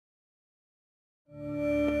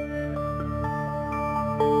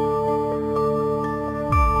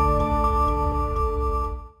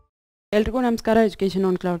ಎಲ್ರಿಗೂ ನಮಸ್ಕಾರ. Education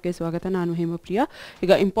on ಕ್ಲೌಡ್ಗೆ ಸ್ವಾಗತ. ನಾನು ಹೇಮಪ್ರಿಯಾ.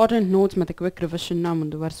 ಈಗ ಇಂಪಾರ್ಟೆಂಟ್ ನೋಟ್ಸ್ ಮತ್ತು ಕ್ವಿಕ್ ರಿವಿಷನ್ನ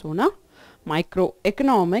ಮುಂದುವರಿಸೋಣ. ಮೈಕ್ರೋ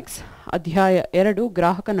ಎಕನಾಮಿಕ್ಸ್ ಅಧ್ಯಾಯ 2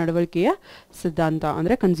 ಗ್ರಾಹಕ ನಡವಳಿಕೆಯ ಸಿದ್ಧಾಂತ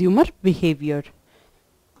ಅಂದರೆ ಕನ್ಸ್ಯೂಮರ್ ಬಿಹೇವಿಯರ್.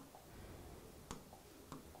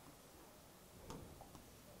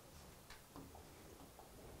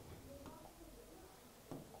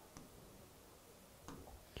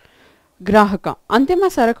 ಗ್ರಾಹಕ ಅಂತಿಮ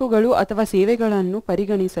ಸರಕುಗಳು ಅಥವಾ ಸೇವೆಗಳನ್ನು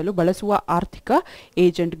ಪರಿಗಣಿಸಲು ಬಳಸುವ ಆರ್ಥಿಕ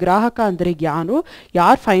ಏಜೆಂಟ್. ಗ್ರಾಹಕ ಅಂದರೆ ಯಾರು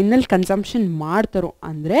ಫೈನಲ್ ಕನ್ಸಂಪ್ಷನ್ ಮಾಡ್ತಾರೋ,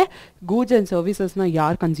 ಅಂದರೆ ಗೂಡ್ಸ್ ಆ್ಯಂಡ್ ಸರ್ವಿಸಸ್ನ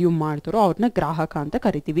ಯಾರು ಕನ್ಸ್ಯೂಮ್ ಮಾಡ್ತಾರೋ ಅವ್ರನ್ನ ಗ್ರಾಹಕ ಅಂತ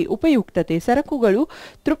ಕರಿತೀವಿ. ಉಪಯುಕ್ತತೆ ಸರಕುಗಳು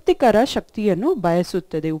ತೃಪ್ತಿಕರ ಶಕ್ತಿಯನ್ನು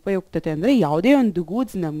ಬಯಸುತ್ತದೆ. ಉಪಯುಕ್ತತೆ ಅಂದರೆ ಯಾವುದೇ ಒಂದು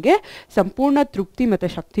ಗೂಡ್ಸ್ ನಮಗೆ ಸಂಪೂರ್ಣ ತೃಪ್ತಿ ಮತ್ತು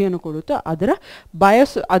ಶಕ್ತಿಯನ್ನು ಕೊಡುತ್ತೋ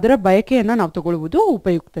ಅದರ ಬಯಕೆಯನ್ನು ನಾವು ತಗೊಳ್ಳುವುದು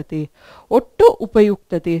ಉಪಯುಕ್ತತೆ. ಒಟ್ಟು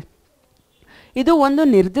ಉಪಯುಕ್ತತೆ ಇದು ಒಂದು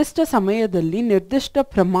ನಿರ್ದಿಷ್ಟ ಸಮಯದಲ್ಲಿ ನಿರ್ದಿಷ್ಟ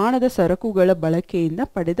ಪ್ರಮಾಣದ ಸರಕುಗಳ ಬಳಕೆಯಿಂದ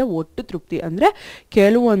ಪಡೆದ ಒಟ್ಟು ತೃಪ್ತಿ. ಅಂದರೆ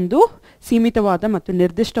ಕೆಲವೊಂದು ಸೀಮಿತವಾದ ಮತ್ತು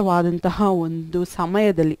ನಿರ್ದಿಷ್ಟವಾದಂತಹ ಒಂದು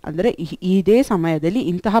ಸಮಯದಲ್ಲಿ, ಅಂದರೆ ಇದೇ ಸಮಯದಲ್ಲಿ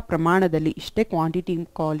ಇಂತಹ ಪ್ರಮಾಣದಲ್ಲಿ ಇಷ್ಟೇ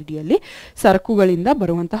ಕ್ವಾಲಿಟಿಯಲ್ಲಿ ಸರಕುಗಳಿಂದ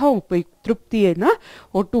ಬರುವಂತಹ ತೃಪ್ತಿಯನ್ನು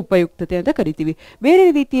ಒಟ್ಟು ಉಪಯುಕ್ತತೆ ಅಂತ ಕರಿತೀವಿ. ಬೇರೆ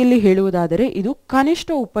ರೀತಿಯಲ್ಲಿ ಹೇಳುವುದಾದರೆ ಇದು ಕನಿಷ್ಠ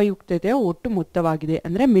ಉಪಯುಕ್ತತೆಯ ಒಟ್ಟು ಮೊತ್ತವಾಗಿದೆ.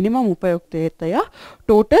 ಅಂದರೆ ಮಿನಿಮಮ್ ಉಪಯುಕ್ತತೆಯ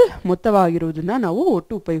ಟೋಟಲ್ ಮೊತ್ತವಾಗಿರುವುದನ್ನು ನಾವು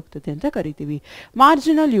ಒಟ್ಟು ಉಪಯುಕ್ತತೆ ಅಂತ ಕರಿತೀವಿ.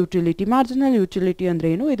 ಮಾರ್ಜಿನಲ್ ಯುಟಿಲಿಟಿ ಅಂದ್ರೆ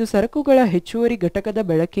ಏನು? ಇದು ಸರಕುಗಳ ಹೆಚ್ಚುವರಿ ಘಟಕದ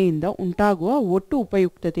ಬಳಕೆಯಿಂದ ಉಂಟಾಗುವ ಒಟ್ಟು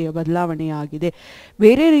ಉಪಯುಕ್ತತೆಯ ಬದಲಾವಣೆಯಾಗಿದೆ.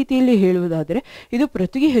 ಬೇರೆ ರೀತಿಯಲ್ಲಿ ಹೇಳುವುದಾದರೆ ಇದು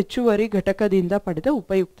ಪ್ರತಿ ಹೆಚ್ಚುವರಿ ಘಟಕದಿಂದ ಪಡೆದ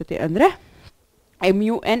ಉಪಯುಕ್ತತೆ. ಅಂದರೆ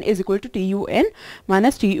MUN is equal to TUN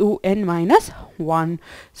minus TUN minus 1.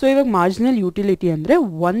 So ಇವಾಗ ಮಾರ್ಜಿನಲ್ ಯುಟಿಲಿಟಿ ಅಂದರೆ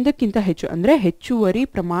ಒಂದಕ್ಕಿಂತ ಹೆಚ್ಚು, ಅಂದರೆ ಹೆಚ್ಚುವರಿ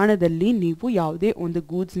ಪ್ರಮಾಣದಲ್ಲಿ ನೀವು ಯಾವುದೇ ಒಂದು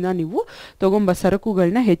ಗೂಡ್ಸ್ನ ನೀವು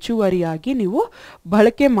ಸರಕುಗಳನ್ನ ಹೆಚ್ಚುವರಿಯಾಗಿ ನೀವು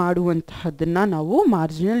ಬಳಕೆ ಮಾಡುವಂತಹದನ್ನು ನಾವು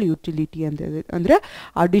ಮಾರ್ಜಿನಲ್ ಯುಟಿಲಿಟಿ ಅಂತ, ಅಂದರೆ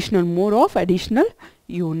ಮೋರ್ ಆಫ್ ಅಡಿಷನಲ್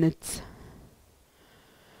ಯೂನಿಟ್ಸ್.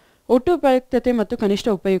 ಒಟ್ಟು ಉಪಯುಕ್ತತೆ ಮತ್ತು ಕನಿಷ್ಠ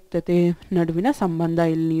ಉಪಯುಕ್ತತೆ ನಡುವಿನ ಸಂಬಂಧ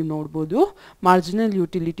ಇಲ್ಲಿ ನೀವು ನೋಡ್ಬೋದು. ಮಾರ್ಜಿನಲ್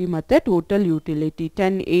ಯುಟಿಲಿಟಿ ಮತ್ತು ಟೋಟಲ್ ಯುಟಿಲಿಟಿ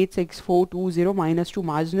 10, 8, 6, 4, 2, 0, -2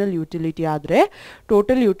 ಮಾರ್ಜಿನಲ್ ಯುಟಿಲಿಟಿ ಆದರೆ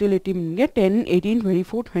ಟೋಟಲ್ ಯುಟಿಲಿಟಿ ನಿಮಗೆ 10, 18,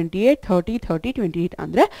 24, 28, 30, 30, 28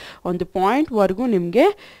 ಅಂದರೆ ಒಂದು ಪಾಯಿಂಟ್ವರೆಗೂ ನಿಮಗೆ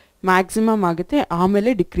ಮ್ಯಾಕ್ಸಿಮಮ್ ಆಗುತ್ತೆ. ಆಮೇಲೆ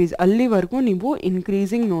ಡಿಕ್ರೀಸ್, ಅಲ್ಲಿವರೆಗೂ ನೀವು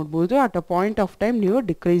ಇನ್ಕ್ರೀಸಿಂಗ್ ನೋಡ್ಬೋದು. At a point of time ನೀವು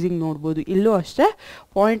ಡಿಕ್ರೀಸಿಂಗ್ ನೋಡ್ಬೋದು. ಇಲ್ಲೂ ಅಷ್ಟೇ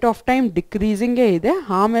ಪಾಯಿಂಟ್ ಆಫ್ ಟೈಮ್ ಡಿಕ್ರೀಸಿಂಗೇ ಇದೆ,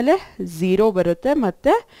 ಆಮೇಲೆ 0 ಬರುತ್ತೆ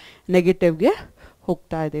ಮತ್ತು ನೆಗೆಟಿವ್ಗೆ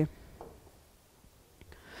ಹೋಗ್ತಾ ಇದೆ.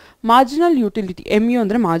 ಮಾರ್ಜಿನಲ್ ಯುಟಿಲಿಟಿ MU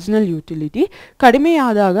ಅಂದರೆ ಮಾರ್ಜಿನಲ್ ಯುಟಿಲಿಟಿ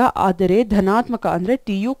ಕಡಿಮೆಯಾದಾಗ ಆದರೆ ಧನಾತ್ಮಕ ಅಂದರೆ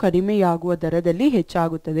TU ಕಡಿಮೆಯಾಗುವ ದರದಲ್ಲಿ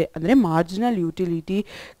ಹೆಚ್ಚಾಗುತ್ತದೆ. ಅಂದರೆ ಮಾರ್ಜಿನಲ್ ಯುಟಿಲಿಟಿ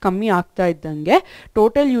ಕಮ್ಮಿ ಆಗ್ತಾ ಇದ್ದಂಗೆ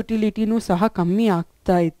ಟೋಟಲ್ ಯುಟಿಲಿಟಿನೂ ಸಹ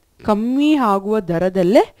ಕಮ್ಮಿ ಆಗುವ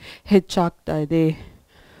ದರದಲ್ಲೇ ಹೆಚ್ಚಾಗ್ತಾ ಇದೆ.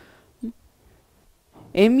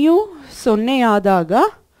 MU 0 ಆದಾಗ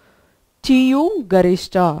TU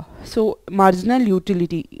ಗರಿಷ್ಠ. ಸೊ ಮಾರ್ಜಿನಲ್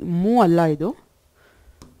ಯುಟಿಲಿಟಿ ಅಲ್ಲ, ಇದು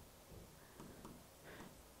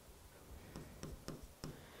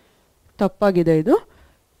ತಪ್ಪಾಗಿದೆ.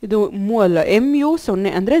 ಇದು ಅಲ್ಲ. MU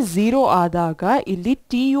 0 ಅಂದರೆ 0 ಆದಾಗ ಇಲ್ಲಿ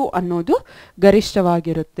TU ಅನ್ನೋದು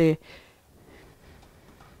ಗರಿಷ್ಠವಾಗಿರುತ್ತೆ.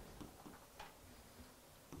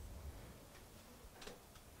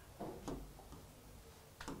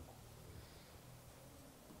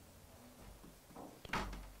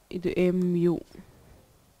 ಇದು MU,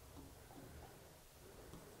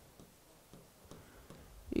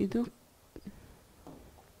 ಇದು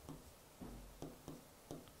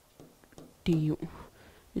TU.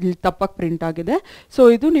 ಇಲ್ಲಿ ತಪ್ಪಾಗಿ ಪ್ರಿಂಟ್ ಆಗಿದೆ. ಸೊ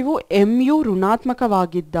ಇದು ನೀವು MU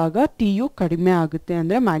ಋಣಾತ್ಮಕವಾಗಿದ್ದಾಗ TU ಕಡಿಮೆ ಆಗುತ್ತೆ,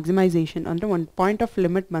 ಅಂದರೆ ಮ್ಯಾಕ್ಸಿಮೈಸೇಷನ್, ಅಂದರೆ ಒಂದು ಪಾಯಿಂಟ್ ಆಫ್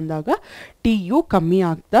ಲಿಮಿಟ್ ಬಂದಾಗ TU ಕಮ್ಮಿ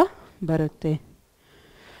ಆಗ್ತಾ ಬರುತ್ತೆ.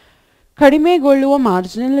 ಕಡಿಮೆಗೊಳ್ಳುವ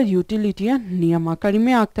ಮಾರ್ಜಿನಲ್ ಯುಟಿಲಿಟಿಯ ನಿಯಮ.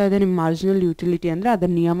 ಕಡಿಮೆ ಆಗ್ತಾ ಇದೆ ನಿಮ್ಮ ಮಾರ್ಜಿನಲ್ ಯುಟಿಲಿಟಿ ಅಂದರೆ ಅದರ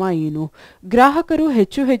ನಿಯಮ ಏನು? ಗ್ರಾಹಕರು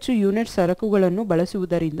ಹೆಚ್ಚು ಯೂನಿಟ್ ಸರಕುಗಳನ್ನು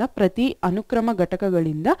ಬಳಸುವುದರಿಂದ ಪ್ರತಿ ಅನುಕ್ರಮ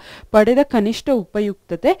ಘಟಕಗಳಿಂದ ಪಡೆದ ಕನಿಷ್ಠ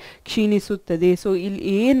ಉಪಯುಕ್ತತೆ ಕ್ಷೀಣಿಸುತ್ತದೆ. ಸೊ ಇಲ್ಲಿ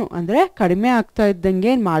ಏನು ಅಂದರೆ ಕಡಿಮೆ ಆಗ್ತಾ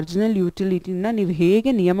ಇದ್ದಂಗೆ ಮಾರ್ಜಿನಲ್ ಯುಟಿಲಿಟಿನ ನೀವು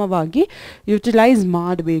ಹೇಗೆ ನಿಯಮವಾಗಿ ಯುಟಿಲೈಸ್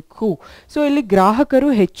ಮಾಡಬೇಕು. ಸೊ ಇಲ್ಲಿ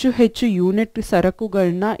ಗ್ರಾಹಕರು ಹೆಚ್ಚು ಯೂನಿಟ್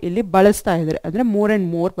ಸರಕುಗಳನ್ನ ಇಲ್ಲಿ ಬಳಸ್ತಾ ಇದ್ದಾರೆ, ಅಂದರೆ ಮೋರ್ ಆ್ಯಂಡ್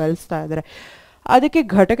ಮೋರ್ ಬಳಸ್ತಾ ಇದ್ದಾರೆ. ಅದಕ್ಕೆ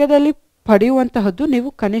ಘಟಕದಲ್ಲಿ ಪಡೆಯುವಂತಹದ್ದು ನೀವು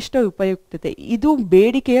ಕನಿಷ್ಠ ಉಪಯುಕ್ತತೆ. ಇದು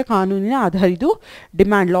ಬೇಡಿಕೆಯ ಕಾನೂನಿನ ಆಧಾರ, ಇದು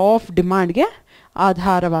ಲಾ ಆಫ್ ಡಿಮ್ಯಾಂಡ್ಗೆ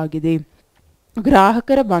ಆಧಾರವಾಗಿದೆ.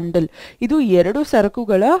 ಗ್ರಾಹಕರ ಬಂಡಲ್ ಇದು 2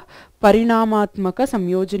 ಸರಕುಗಳ ಪರಿಣಾಮಾತ್ಮಕ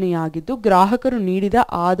ಸಂಯೋಜನೆಯಾಗಿದ್ದು ಗ್ರಾಹಕರು ನೀಡಿದ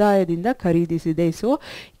ಆದಾಯದಿಂದ ಖರೀದಿಸಿದೆ. ಸೊ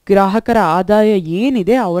ಗ್ರಾಹಕರ ಆದಾಯ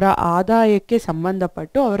ಏನಿದೆ ಅವರ ಆದಾಯಕ್ಕೆ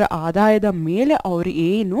ಸಂಬಂಧಪಟ್ಟು ಅವರ ಆದಾಯದ ಮೇಲೆ ಅವರು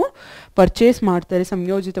ಏನು ಪರ್ಚೇಸ್ ಮಾಡ್ತಾರೆ,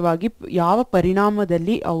 ಸಂಯೋಜಿತವಾಗಿ ಯಾವ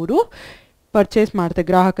ಪರಿಣಾಮದಲ್ಲಿ ಅವರು ಪರ್ಚೇಸ್ ಮಾಡ್ತಾರೆ,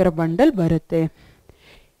 ಗ್ರಾಹಕರ ಬಂಡಲ್ ಬರುತ್ತೆ.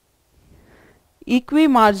 ಈಕ್ವಿ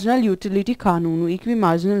ಮಾರ್ಜಿನಲ್ ಯುಟಿಲಿಟಿ ಕಾನೂನು. ಈಕ್ವಿ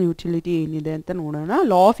ಮಾರ್ಜಿನಲ್ ಯುಟಿಲಿಟಿ ಏನಿದೆ ಅಂತ ನೋಡೋಣ.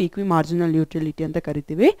 ಲಾ ಆಫ್ ಈಕ್ವಿ ಮಾರ್ಜಿನಲ್ ಯುಟಿಲಿಟಿ ಅಂತ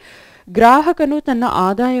ಕರಿತೀವಿ. ಗ್ರಾಹಕನು ತನ್ನ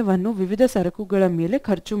ಆದಾಯವನ್ನು ವಿವಿಧ ಸರಕುಗಳ ಮೇಲೆ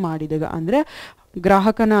ಖರ್ಚು ಮಾಡಿದಾಗ, ಅಂದರೆ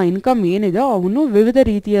ಗ್ರಾಹಕನ ಇನ್ಕಮ್ ಏನಿದೆ ಅವನು ವಿವಿಧ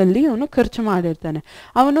ರೀತಿಯಲ್ಲಿ ಅವನು ಖರ್ಚು ಮಾಡಿರ್ತಾನೆ.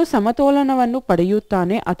 ಅವನು ಸಮತೋಲನವನ್ನು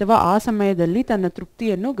ಪಡೆಯುತ್ತಾನೆ ಅಥವಾ ಆ ಸಮಯದಲ್ಲಿ ತನ್ನ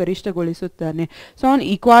ತೃಪ್ತಿಯನ್ನು ಗರಿಷ್ಠಗೊಳಿಸುತ್ತಾನೆ. ಸೊ ಅವನು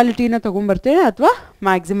ಈಕ್ವಾಲಿಟಿನ ತಗೊಂಡ್ಬರ್ತಾನೆ ಅಥವಾ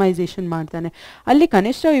ಮ್ಯಾಕ್ಸಿಮೈಸೇಷನ್ ಮಾಡ್ತಾನೆ. ಅಲ್ಲಿ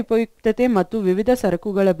ಕನಿಷ್ಠ ಉಪಯುಕ್ತತೆ ಮತ್ತು ವಿವಿಧ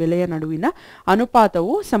ಸರಕುಗಳ ಬೆಲೆಯ ನಡುವಿನ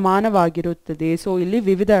ಅನುಪಾತವು ಸಮಾನವಾಗಿರುತ್ತದೆ. ಸೊ ಇಲ್ಲಿ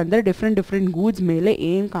ವಿವಿಧ ಅಂದರೆ ಡಿಫ್ರೆಂಟ್ ಗೂಡ್ಸ್ ಮೇಲೆ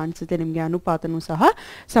ಏನು ಕಾಣಿಸುತ್ತೆ ನಿಮಗೆ ಅನುಪಾತನೂ ಸಹ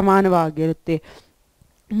ಸಮಾನವಾಗಿರುತ್ತೆ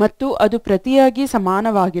ಮತ್ತು ಅದು ಪ್ರತಿಯಾಗಿ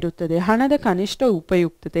ಸಮಾನವಾಗಿರುತ್ತದೆ. ಹಣದ ಕನಿಷ್ಠ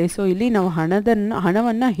ಉಪಯುಕ್ತತೆ. ಸೊ ಇಲ್ಲಿ ನಾವು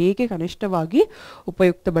ಹಣವನ್ನು ಹೇಗೆ ಕನಿಷ್ಠವಾಗಿ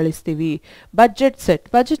ಉಪಯುಕ್ತಗೊಳಿಸ್ತೀವಿ. ಬಜೆಟ್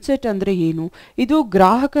ಸೆಟ್ ಅಂದರೆ ಏನು? ಇದು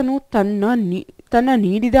ಗ್ರಾಹಕನು ತನ್ನ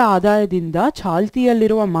ನೀಡಿದ ಆದಾಯದಿಂದ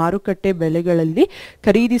ಚಾಲ್ತಿಯಲ್ಲಿರುವ ಮಾರುಕಟ್ಟೆ ಬೆಲೆಗಳಲ್ಲಿ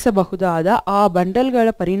ಖರೀದಿಸಬಹುದಾದ ಆ ಬಂಡಲ್ಗಳ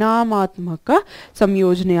ಪರಿಣಾಮಾತ್ಮಕ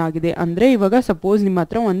ಸಂಯೋಜನೆಯಾಗಿದೆ. ಅಂದರೆ ಇವಾಗ ಸಪೋಸ್ ನಿಮ್ಮ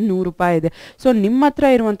ಹತ್ರ ಒಂದು 100 ರೂಪಾಯಿ ಇದೆ. ಸೊ ನಿಮ್ಮ ಹತ್ರ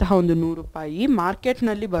ಇರುವಂತಹ ಒಂದು 100 ರೂಪಾಯಿ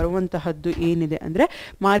ಮಾರ್ಕೆಟ್ನಲ್ಲಿ ಬರುವಂತಹದ್ದು ಏನಿದೆ ಅಂದರೆ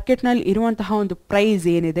ಮಾರ್ಕೆಟ್ನಲ್ಲಿ ಇರುವಂತಹ ಒಂದು ಪ್ರೈಸ್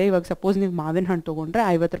ಏನಿದೆ. ಇವಾಗ ಸಪೋಸ್ ನೀವು ಮಾವಿನ ಹಣ್ಣು ತೊಗೊಂಡ್ರೆ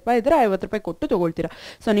 50 ರೂಪಾಯಿ ಇದ್ದರೆ 50 ರೂಪಾಯಿ ಕೊಟ್ಟು ತೊಗೊಳ್ತೀರಾ.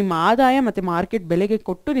 ಸೊ ನಿಮ್ಮ ಆದಾಯ ಮತ್ತು ಮಾರ್ಕೆಟ್ ಬೆಲೆಗೆ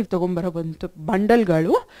ಕೊಟ್ಟು ನೀವು ತೊಗೊಂಬರೋ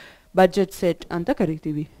ಬಂಡಲ್ಗಳು ಬಜೆಟ್ ಸೆಟ್ ಅಂತ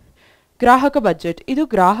ಕರಿತೀವಿ. ಗ್ರಾಹಕ ಬಜೆಟ್ ಇದು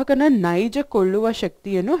ಗ್ರಾಹಕನ ನೈಜ ಕೊಳ್ಳುವ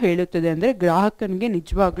ಶಕ್ತಿಯನ್ನು ಹೇಳುತ್ತದೆ. ಅಂದರೆ ಗ್ರಾಹಕನಿಗೆ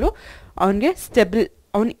ನಿಜವಾಗ್ಲೂ ಅವನಿಗೆ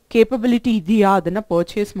ಅವನ ಕೇಪಬಿಲಿಟಿ ಇದೆಯಾ ಅದನ್ನು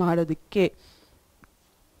ಪರ್ಚೇಸ್ ಮಾಡೋದಕ್ಕೆ.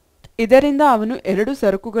 ಇದರಿಂದ ಅವನು 2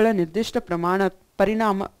 ಸರಕುಗಳ ನಿರ್ದಿಷ್ಟ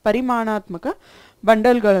ಪರಿಮಾಣಾತ್ಮಕ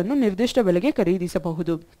ಬಂಡಲ್ಗಳನ್ನು ನಿರ್ದಿಷ್ಟ ಬೆಲೆಗೆ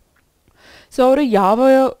ಖರೀದಿಸಬಹುದು. ಸೊ ಅವರು ಯಾವ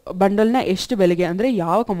ಬಂಡಲ್ನ ಎಷ್ಟು ಬೆಲೆಗೆ ಅಂದರೆ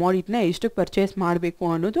ಯಾವ ಕಮಾಡಿಟಿನ ಎಷ್ಟಕ್ಕೆ ಪರ್ಚೇಸ್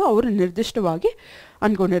ಮಾಡಬೇಕು ಅನ್ನೋದು ಅವರು ನಿರ್ದಿಷ್ಟವಾಗಿ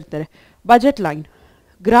ಅಂದ್ಕೊಂಡಿರ್ತಾರೆ. ಬಜೆಟ್ ಲೈನ್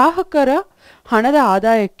ಗ್ರಾಹಕರ ಹಣದ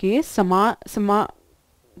ಆದಾಯಕ್ಕೆ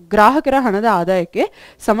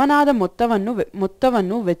ಸಮನಾದ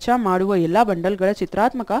ಮೊತ್ತವನ್ನು ವೆಚ್ಚ ಮಾಡುವ ಎಲ್ಲ ಬಂಡಲ್ಗಳ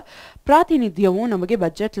ಚಿತ್ರಾತ್ಮಕ ಪ್ರಾತಿನಿಧ್ಯವು ನಮಗೆ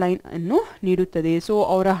ಬಜೆಟ್ ಲೈನ್ ಅನ್ನು ನೀಡುತ್ತದೆ. ಸೊ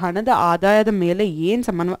ಅವರ ಹಣದ ಆದಾಯದ ಮೇಲೆ ಏನು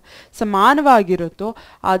ಸಮಾನವಾಗಿರುತ್ತೋ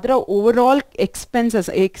ಅದರ ಓವರಾಲ್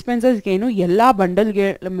ಎಕ್ಸ್ಪೆನ್ಸಸ್ ಏನು ಎಲ್ಲ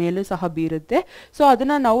ಬಂಡಲ್ಗಳ ಮೇಲೂ ಸಹ ಬೀರುತ್ತೆ. ಸೊ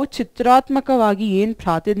ಅದನ್ನು ನಾವು ಚಿತ್ರಾತ್ಮಕವಾಗಿ ಏನು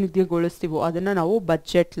ಪ್ರಾತಿನಿಧ್ಯಗೊಳಿಸ್ತೀವೋ ಅದನ್ನು ನಾವು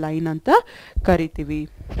ಬಜೆಟ್ ಲೈನ್ ಅಂತ ಕರಿತೀವಿ.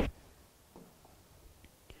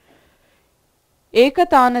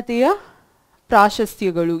 ಏಕತಾನತೆಯ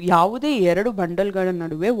ಪ್ರಾಶಸ್ತ್ಯಗಳು ಯಾವುದೇ 2 ಬಂಡಲ್ಗಳ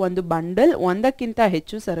ನಡುವೆ ಒಂದು ಬಂಡಲ್ ಒಂದಕ್ಕಿಂತ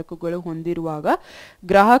ಹೆಚ್ಚು ಸರಕುಗಳು ಹೊಂದಿರುವಾಗ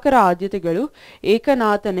ಗ್ರಾಹಕರ ಆದ್ಯತೆಗಳು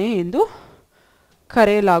ಏಕನಾತನೆ ಎಂದು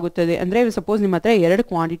ಕರೆಯಲಾಗುತ್ತದೆ. ಅಂದರೆ ಸಪೋಸ್ ನಿಮ್ಮ ಹತ್ರ 2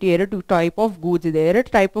 ಕ್ವಾಂಟಿಟಿ 2 ಟೈಪ್ ಆಫ್ ಗೂಡ್ಸ್ ಇದೆ.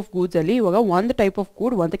 2 ಟೈಪ್ ಆಫ್ ಗೂಡ್ಸಲ್ಲಿ ಇವಾಗ ಒಂದು ಟೈಪ್ ಆಫ್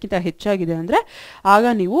ಗೂಡ್ ಒಂದಕ್ಕಿಂತ ಹೆಚ್ಚಾಗಿದೆ ಅಂದರೆ ಆಗ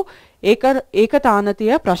ನೀವು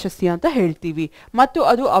ಏಕತಾನತೆಯ ಪ್ರಾಶಸ್ತ್ಯ ಅಂತ ಹೇಳ್ತೀವಿ. ಮತ್ತು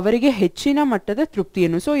ಅದು ಅವರಿಗೆ ಹೆಚ್ಚಿನ ಮಟ್ಟದ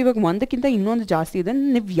ತೃಪ್ತಿಯನ್ನು. ಸೊ ಇವಾಗ ಒಂದಕ್ಕಿಂತ ಇನ್ನೊಂದು ಜಾಸ್ತಿ ಇದೆ,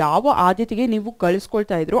 ನೀವು ಯಾವ ಆದ್ಯತೆಗೆ ನೀವು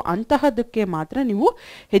ಕಳಿಸ್ಕೊಳ್ತಾ ಇದ್ರು ಅಂತಹದಕ್ಕೆ ಮಾತ್ರ ನೀವು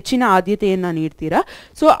ಹೆಚ್ಚಿನ ಆದ್ಯತೆಯನ್ನು ನೀಡ್ತೀರಾ.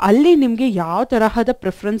 ಸೊ ಅಲ್ಲಿ ನಿಮಗೆ ಯಾವ ತರಹದ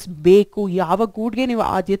ಪ್ರಿಫರೆನ್ಸ್ ಬೇಕು, ಯಾವ ಗೂಡ್ಗೆ ನೀವು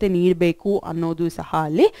ಆದ್ಯತೆ ನೀಡಬೇಕು ಅನ್ನೋದು ಸಹ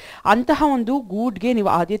ಅಲ್ಲಿ ಅಂತಹ ಒಂದು ಗೂಡ್ಗೆ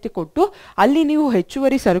ನೀವು ಆದ್ಯತೆ ಕೊಟ್ಟು ಅಲ್ಲಿ ನೀವು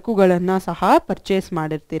ಹೆಚ್ಚುವರಿ ಸರಕುಗಳನ್ನು ಸಹ ಪರ್ಚೇಸ್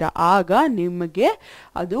ಮಾಡಿರ್ತೀರ. ಆಗ ನಿಮಗೆ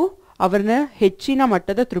ಅದು ಅವರನ್ನ ಹೆಚ್ಚಿನ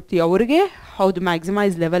ಮಟ್ಟದ ತೃಪ್ತಿ ಅವರಿಗೆ ಹೌದು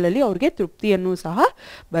ಮ್ಯಾಕ್ಸಿಮೈಸ್ ಲೆವೆಲಲ್ಲಿ ಅವ್ರಿಗೆ ತೃಪ್ತಿಯನ್ನು ಸಹ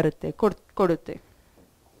ಕೊಡುತ್ತೆ.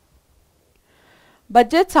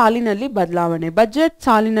 ಬಜೆಟ್ ಸಾಲಿನಲ್ಲಿ ಬದಲಾವಣೆ. ಬಜೆಟ್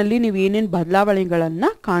ಸಾಲಿನಲ್ಲಿ ನೀವು ಏನೇನು ಬದಲಾವಣೆಗಳನ್ನು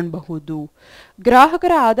ಕಾಣಬಹುದು.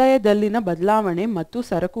 ಗ್ರಾಹಕರ ಆದಾಯದಲ್ಲಿನ ಬದಲಾವಣೆ ಮತ್ತು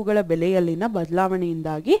ಸರಕುಗಳ ಬೆಲೆಯಲ್ಲಿನ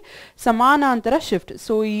ಬದಲಾವಣೆಯಿಂದಾಗಿ ಸಮಾನಾಂತರ ಶಿಫ್ಟ್.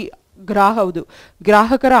 ಸೊ ಈ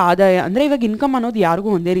ಗ್ರಾಹಕರ ಆದಾಯ ಅಂದರೆ ಇವಾಗ ಇನ್ಕಮ್ ಅನ್ನೋದು ಯಾರಿಗೂ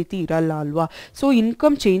ಒಂದೇ ರೀತಿ ಇರಲ್ಲ ಅಲ್ವಾ. ಸೊ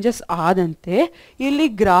ಇನ್ಕಮ್ ಚೇಂಜಸ್ ಆದಂತೆ ಇಲ್ಲಿ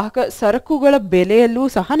ಸರಕುಗಳ ಬೆಲೆಯಲ್ಲೂ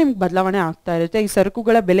ಸಹ ನಿಮ್ಗೆ ಬದಲಾವಣೆ ಆಗ್ತಾ ಇರುತ್ತೆ. ಈ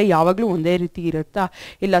ಸರಕುಗಳ ಬೆಲೆ ಯಾವಾಗಲೂ ಒಂದೇ ರೀತಿ ಇರುತ್ತಾ?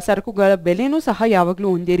 ಇಲ್ಲ, ಸರಕುಗಳ ಬೆಲೆನೂ ಸಹ ಯಾವಾಗಲೂ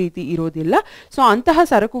ಒಂದೇ ರೀತಿ ಇರೋದಿಲ್ಲ. ಸೊ ಅಂತಹ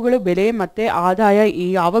ಸರಕುಗಳ ಬೆಲೆ ಮತ್ತು ಆದಾಯ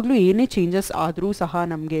ಯಾವಾಗಲೂ ಏನೇ ಚೇಂಜಸ್ ಆದರೂ ಸಹ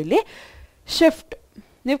ನಮಗೆ ಇಲ್ಲಿ ಶಿಫ್ಟ್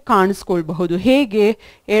ನೀವು ಕಾಣಿಸ್ಕೊಳ್ಬಹುದು. ಹೇಗೆ?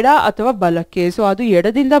 ಎಡ ಅಥವಾ ಬಲಕ್ಕೆ. ಸೊ ಅದು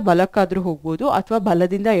ಎಡದಿಂದ ಬಲಕ್ಕಾದರೂ ಹೋಗ್ಬೋದು ಅಥವಾ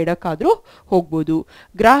ಬಲದಿಂದ ಎಡಕ್ಕಾದರೂ ಹೋಗ್ಬೋದು.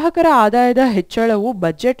 ಗ್ರಾಹಕರ ಆದಾಯದ ಹೆಚ್ಚಳವು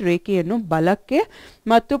ಬಜೆಟ್ ರೇಖೆಯನ್ನು ಬಲಕ್ಕೆ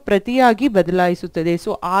ಮತ್ತು ಪ್ರತಿಯಾಗಿ ಬದಲಾಯಿಸುತ್ತದೆ.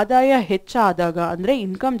 ಸೊ ಆದಾಯ ಹೆಚ್ಚಾದಾಗ ಅಂದರೆ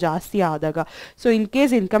ಇನ್ಕಮ್ ಜಾಸ್ತಿ ಆದಾಗ, ಸೊ ಇನ್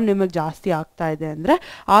ಕೇಸ್ ಇನ್ಕಮ್ ನಿಮಗೆ ಜಾಸ್ತಿ ಆಗ್ತಾ ಇದೆ ಅಂದರೆ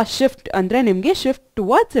ಆ ಶಿಫ್ಟ್ ಅಂದರೆ ನಿಮಗೆ shift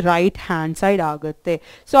towards right hand side ಆಗುತ್ತೆ.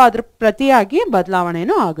 ಸೊ ಅದ್ರ ಪ್ರತಿಯಾಗಿ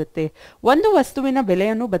ಬದಲಾವಣೆನೂ ಆಗುತ್ತೆ. ಒಂದು ವಸ್ತುವಿನ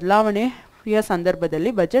ಬೆಲೆಯನ್ನು ಬದಲಾವಣೆ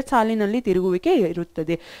ಸಂದರ್ಭದಲ್ಲಿ ಬಜೆಟ್ ಸಾಲಿನಲ್ಲಿ ತಿರುಗುವಿಕೆ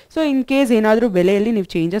ಇರುತ್ತದೆ. ಸೊ ಇನ್ ಕೇಸ್ ಏನಾದರೂ ಬೆಲೆಯಲ್ಲಿ ನೀವು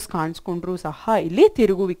ಚೇಂಜಸ್ ಕಾಣಿಸ್ಕೊಂಡ್ರೂ ಸಹ ಇಲ್ಲಿ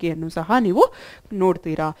ತಿರುಗುವಿಕೆಯನ್ನು ಸಹ ನೀವು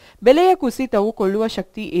ನೋಡ್ತೀರಾ. ಬೆಲೆಯ ಕುಸಿತವು ಕೊಳ್ಳುವ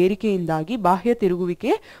ಶಕ್ತಿ ಏರಿಕೆಯಿಂದಾಗಿ ಬಾಹ್ಯ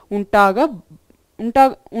ತಿರುಗುವಿಕೆ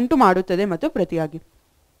ಉಂಟು ಮಾಡುತ್ತದೆ ಮತ್ತು ಪ್ರತಿಯಾಗಿ.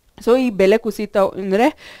 ಸೊ ಈ ಬೆಲೆ ಕುಸಿತ ಅಂದರೆ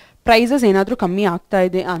ಪ್ರೈಸಸ್ ಏನಾದರೂ ಕಮ್ಮಿ ಆಗ್ತಾ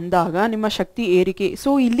ಇದೆ ಅಂದಾಗ ನಿಮ್ಮ ಶಕ್ತಿ ಏರಿಕೆ.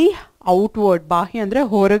 ಸೊ ಇಲ್ಲಿ ಔಟ್ವರ್ಡ್, ಬಾಹ್ಯ ಅಂದರೆ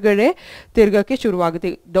ಹೊರಗಡೆ ತಿರ್ಗೋಕ್ಕೆ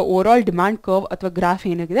ಶುರುವಾಗುತ್ತೆ. ದ ಓವರಾಲ್ ಡಿಮ್ಯಾಂಡ್ ಕರ್ವ್ ಅಥವಾ ಗ್ರಾಫ್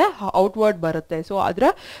ಏನಾಗಿದೆ ಔಟ್ವರ್ಡ್ ಬರುತ್ತೆ. ಸೊ ಅದರ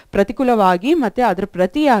ಪ್ರತಿಕೂಲವಾಗಿ ಮತ್ತು ಅದರ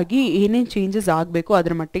ಪ್ರತಿಯಾಗಿ ಏನೇನು ಚೇಂಜಸ್ ಆಗಬೇಕು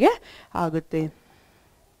ಅದರ ಮಟ್ಟಿಗೆ ಆಗುತ್ತೆ.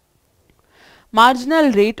 Marginal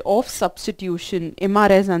rate of substitution,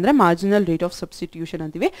 MRS ಅಂದರೆ ಮಾರ್ಜಿನಲ್ ರೇಟ್ ಆಫ್ ಸಬ್ಸ್ಟಿಟ್ಯೂಷನ್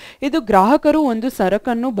ಅಂತೀವಿ. ಇದು ಗ್ರಾಹಕರು ಒಂದು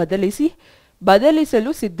ಸರಕನ್ನು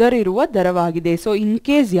ಬದಲಿಸಲು ಸಿದ್ಧರಿರುವ ದರವಾಗಿದೆ. ಸೊ ಇನ್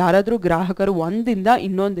ಕೇಸ್ ಯಾರಾದರೂ ಗ್ರಾಹಕರು ಒಂದಿಂದ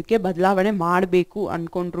ಇನ್ನೊಂದಕ್ಕೆ ಬದಲಾವಣೆ ಮಾಡಬೇಕು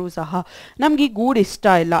ಅಂದ್ಕೊಂಡ್ರೂ ಸಹ ನಮ್ಗೆ ಈ ಗೂಡ್ ಇಷ್ಟ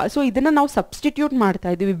ಇಲ್ಲ, ಸೊ ಇದನ್ನು ನಾವು ಸಬ್ಸ್ಟಿಟ್ಯೂಟ್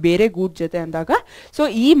ಮಾಡ್ತಾ ಇದ್ದೀವಿ ಬೇರೆ ಗೂಡ್ ಜೊತೆ ಅಂದಾಗ ಸೊ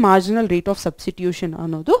ಈ ಮಾರ್ಜಿನಲ್ ರೇಟ್ ಆಫ್ ಸಬ್ಸ್ಟಿಟ್ಯೂಷನ್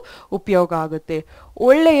ಅನ್ನೋದು ಉಪಯೋಗ ಆಗುತ್ತೆ.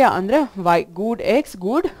 ಒಳ್ಳೆಯ ಅಂದರೆ ಗೂಡ್ X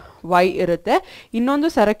ಗೂಡ್ Y ಇರುತ್ತೆ. ಇನ್ನೊಂದು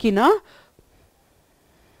ಸರಕಿನ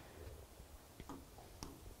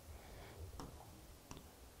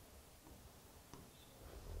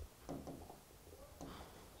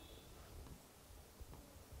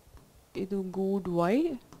ಇದು ಗೂಡ್ Y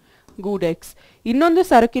ಗೂಡ್ X, ಇನ್ನೊಂದು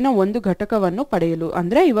ಸರಕಿನ ಒಂದು ಘಟಕವನ್ನು ಪಡೆಯಲು,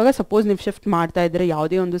 ಅಂದರೆ ಇವಾಗ ಸಪೋಸ್ ನೀವು ಶಿಫ್ಟ್ ಮಾಡ್ತಾ ಇದ್ದರೆ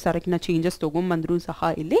ಯಾವುದೇ ಒಂದು ಸರಕಿನ ಚೇಂಜಸ್ ತೊಗೊಂಬಂದರೂ ಸಹ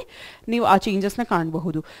ಇಲ್ಲಿ ನೀವು ಆ ಚೇಂಜಸ್ನ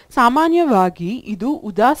ಕಾಣಬಹುದು. ಸಾಮಾನ್ಯವಾಗಿ ಇದು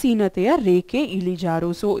ಉದಾಸೀನತೆಯ ರೇಖೆ ಇಳಿಜಾರು.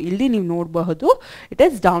 ಸೊ ಇಲ್ಲಿ ನೀವು ನೋಡಬಹುದು it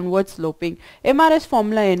is downward sloping. MRS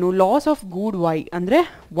formula ಏನು? ಲಾಸ್ ಆಫ್ ಗೂಡ್ Y ಅಂದರೆ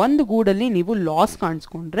ಒಂದು ಗೂಡಲ್ಲಿ ನೀವು ಲಾಸ್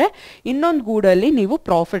ಕಾಣಿಸ್ಕೊಂಡ್ರೆ ಇನ್ನೊಂದು ಗೂಡಲ್ಲಿ ನೀವು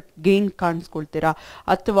ಪ್ರಾಫಿಟ್ ಗೇನ್ ಕಾಣಿಸ್ಕೊಳ್ತೀರಾ,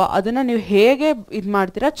 ಅಥವಾ ಅದನ್ನು ನೀವು ಹೇಗೆ ಇದು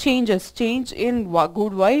ಮಾಡ್ತೀರಾ, change in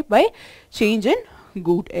good Y by change in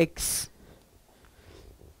good X.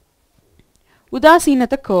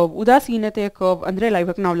 ಉದಾಸೀನತೆಯ curve ಅಂದರೆ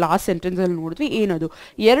ಇವಾಗ ನಾವು ಲಾಸ್ಟ್ ಸೆಂಟೆನ್ಸ್ ಅಲ್ಲಿ ನೋಡಿದ್ವಿ ಏನದು,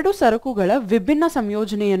 ಎರಡು ಸರಕುಗಳ ವಿಭಿನ್ನ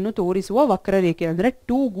ಸಂಯೋಜನೆಯನ್ನು ತೋರಿಸುವ ವಕ್ರರೇಖೆ. ಅಂದರೆ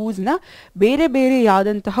ಟೂ ಗೂಡ್ಸ್ನ ಬೇರೆ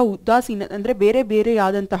ಬೇರೆಯಾದಂತಹ ಅಂದರೆ ಬೇರೆ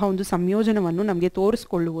ಬೇರೆಯಾದಂತಹ ಒಂದು ಸಂಯೋಜನವನ್ನು ನಮಗೆ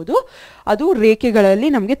ತೋರಿಸ್ಕೊಳ್ಳುವುದು, ಅದು ರೇಖೆಗಳಲ್ಲಿ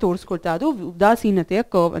ನಮಗೆ ತೋರಿಸ್ಕೊಳ್ತಾ, ಅದು ಉದಾಸೀನತೆಯ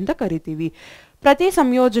ಕರ್ವ್ ಅಂತ ಕರಿತೀವಿ. ಪ್ರತಿ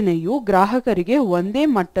ಸಂಯೋಜನೆಯು ಗ್ರಾಹಕರಿಗೆ ಒಂದೇ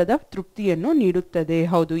ಮಟ್ಟದ ತೃಪ್ತಿಯನ್ನು ನೀಡುತ್ತದೆ.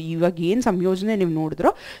 ಹೌದು, ಇವಾಗ ಏನು ಸಂಯೋಜನೆ ನೀವು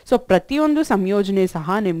ನೋಡಿದ್ರೋ ಸೊ ಪ್ರತಿಯೊಂದು ಸಂಯೋಜನೆ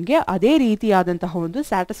ಸಹ ನಿಮಗೆ ಅದೇ ರೀತಿಯಾದಂತಹ ಒಂದು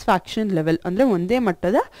ಸ್ಯಾಟಿಸ್ಫ್ಯಾಕ್ಷನ್ ಲೆವೆಲ್ ಅಂದರೆ ಒಂದೇ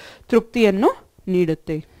ಮಟ್ಟದ ತೃಪ್ತಿಯನ್ನು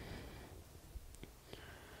ನೀಡುತ್ತೆ.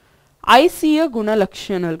 ಐಸಿಯ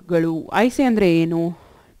ಗುಣಲಕ್ಷಣಗಳು. ಐಸಿ ಅಂದರೆ ಏನು?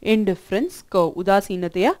 ಇಂಡಿಫರೆನ್ಸ್ ಕರ್ವ್,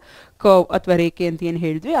 ಉದಾಸೀನತೆಯ ಕರ್ವ್ ಅಥವಾ ರೇಖೆ ಅಂತ ಏನು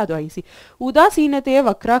ಹೇಳಿದ್ವಿ ಅದು ಐಸಿ. ಉದಾಸೀನತೆಯ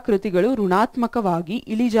ವಕ್ರಾಕೃತಿಗಳು ಋಣಾತ್ಮಕವಾಗಿ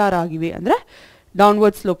ಇಳಿಜಾರಾಗಿವೆ, ಅಂದರೆ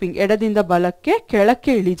ಡೌನ್ವರ್ಡ್ ಸ್ಲೋಪಿಂಗ್, ಎಡದಿಂದ ಬಲಕ್ಕೆ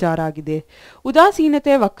ಕೆಳಕ್ಕೆ ಇಳಿಜಾರಾಗಿದೆ.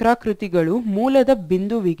 ಉದಾಸೀನತೆಯ ವಕ್ರಾಕೃತಿಗಳು ಮೂಲದ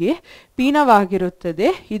ಬಿಂದುವಿಗೆ ಪೀನವಾಗಿರುತ್ತದೆ,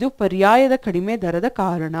 ಇದು ಪರ್ಯಾಯದ ಕಡಿಮೆ ದರದ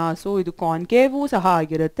ಕಾರಣ. ಸೊ ಇದು ಕಾನ್ಕೇವು ಸಹ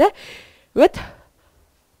ಆಗಿರುತ್ತೆ ವಿತ್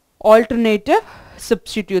ಆಲ್ಟರ್ನೇಟಿವ್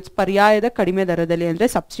ಸಬ್ಸ್ಟಿಟ್ಯೂಟ್ಸ್, ಪರ್ಯಾಯದ ಕಡಿಮೆ ದರದಲ್ಲಿ, ಅಂದರೆ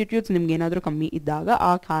ಸಬ್ಸ್ಟಿಟ್ಯೂಟ್ಸ್ ನಿಮ್ಗೆ ಏನಾದರೂ ಕಮ್ಮಿ ಇದ್ದಾಗ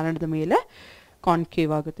ಆ ಕಾರಣದ ಮೇಲೆ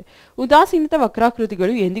ಕಾನ್ಕೇವ್ ಆಗುತ್ತೆ. ಉದಾಸೀನತೆ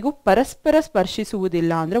ವಕ್ರಾಕೃತಿಗಳು ಎಂದಿಗೂ ಪರಸ್ಪರ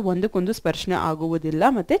ಸ್ಪರ್ಶಿಸುವುದಿಲ್ಲ, ಅಂದರೆ ಒಂದಕ್ಕೊಂದು ಸ್ಪರ್ಶನೆ ಆಗುವುದಿಲ್ಲ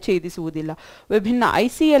ಮತ್ತು ಛೇದಿಸುವುದಿಲ್ಲ. ವಿಭಿನ್ನ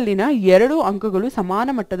ಐಸಿಯಲ್ಲಿನ ಎರಡು ಅಂಕಗಳು ಸಮಾನ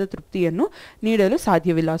ಮಟ್ಟದ ತೃಪ್ತಿಯನ್ನು ನೀಡಲು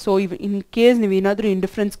ಸಾಧ್ಯವಿಲ್ಲ. ಸೊ ಇನ್ ಕೇಸ್ ನೀವೇನಾದರೂ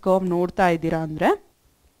ಇಂಡಿಫರೆನ್ಸ್ ಕರ್ವ್ ನೋಡ್ತಾ ಇದ್ದೀರಾ ಅಂದರೆ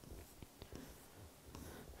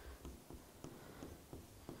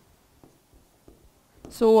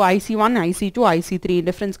so IC1, IC2, IC3,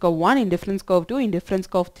 indifference curve 1, indifference curve 2, indifference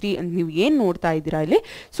curve 3 ಅಂತ ನೀವು ಏನು ನೋಡ್ತಾ ಇದ್ದೀರಾ ಇಲ್ಲಿ.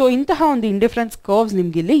 ಸೊ ಇಂತಹ ಒಂದು ಇಂಡಿಫರೆನ್ಸ್ ಕರ್ವ್ಸ್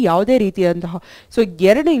ನಿಮ್ಗೆ ಇಲ್ಲಿ ಯಾವುದೇ ರೀತಿಯಾದಂತಹ ಸೊ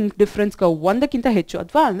ಎರಡು ಇಂಡಿಫರೆನ್ಸ್ ಕರ್ವ್ ಒಂದಕ್ಕಿಂತ ಹೆಚ್ಚು,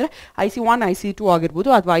 ಅಥವಾ ಅಂದರೆ IC1, IC2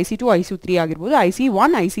 ಆಗಿರ್ಬೋದು, ಅಥವಾ IC2, IC3 ಆಗಿರ್ಬೋದು,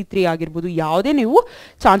 IC1, IC3 ಆಗಿರ್ಬೋದು, ಯಾವುದೇ ನೀವು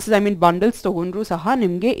ಚಾನ್ಸಸ್ ಬಂಡಲ್ಸ್ ತೊಗೊಂಡ್ರೂ ಸಹ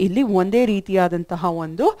ನಿಮಗೆ ಇಲ್ಲಿ ಒಂದೇ ರೀತಿಯಾದಂತಹ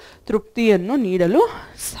ಒಂದು ತೃಪ್ತಿಯನ್ನು ನೀಡಲು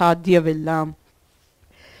ಸಾಧ್ಯವಿಲ್ಲ.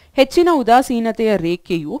 ಹೆಚ್ಚಿನ ಉದಾಸೀನತೆಯ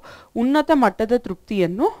ರೇಖೆಯು ಉನ್ನತ ಮಟ್ಟದ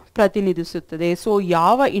ತೃಪ್ತಿಯನ್ನು ಪ್ರತಿನಿಧಿಸುತ್ತದೆ. ಸೊ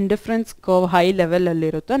ಯಾವ ಇಂಡಿಫರೆನ್ಸ್ ಕರ್ವ್ ಹೈ ಲೆವೆಲ್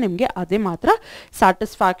ಅಲ್ಲಿರುತ್ತೋ ನಿಮಗೆ ಅದೇ ಮಾತ್ರ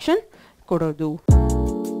ಸ್ಯಾಟಿಸ್ಫ್ಯಾಕ್ಷನ್ ಕೊಡೋದು.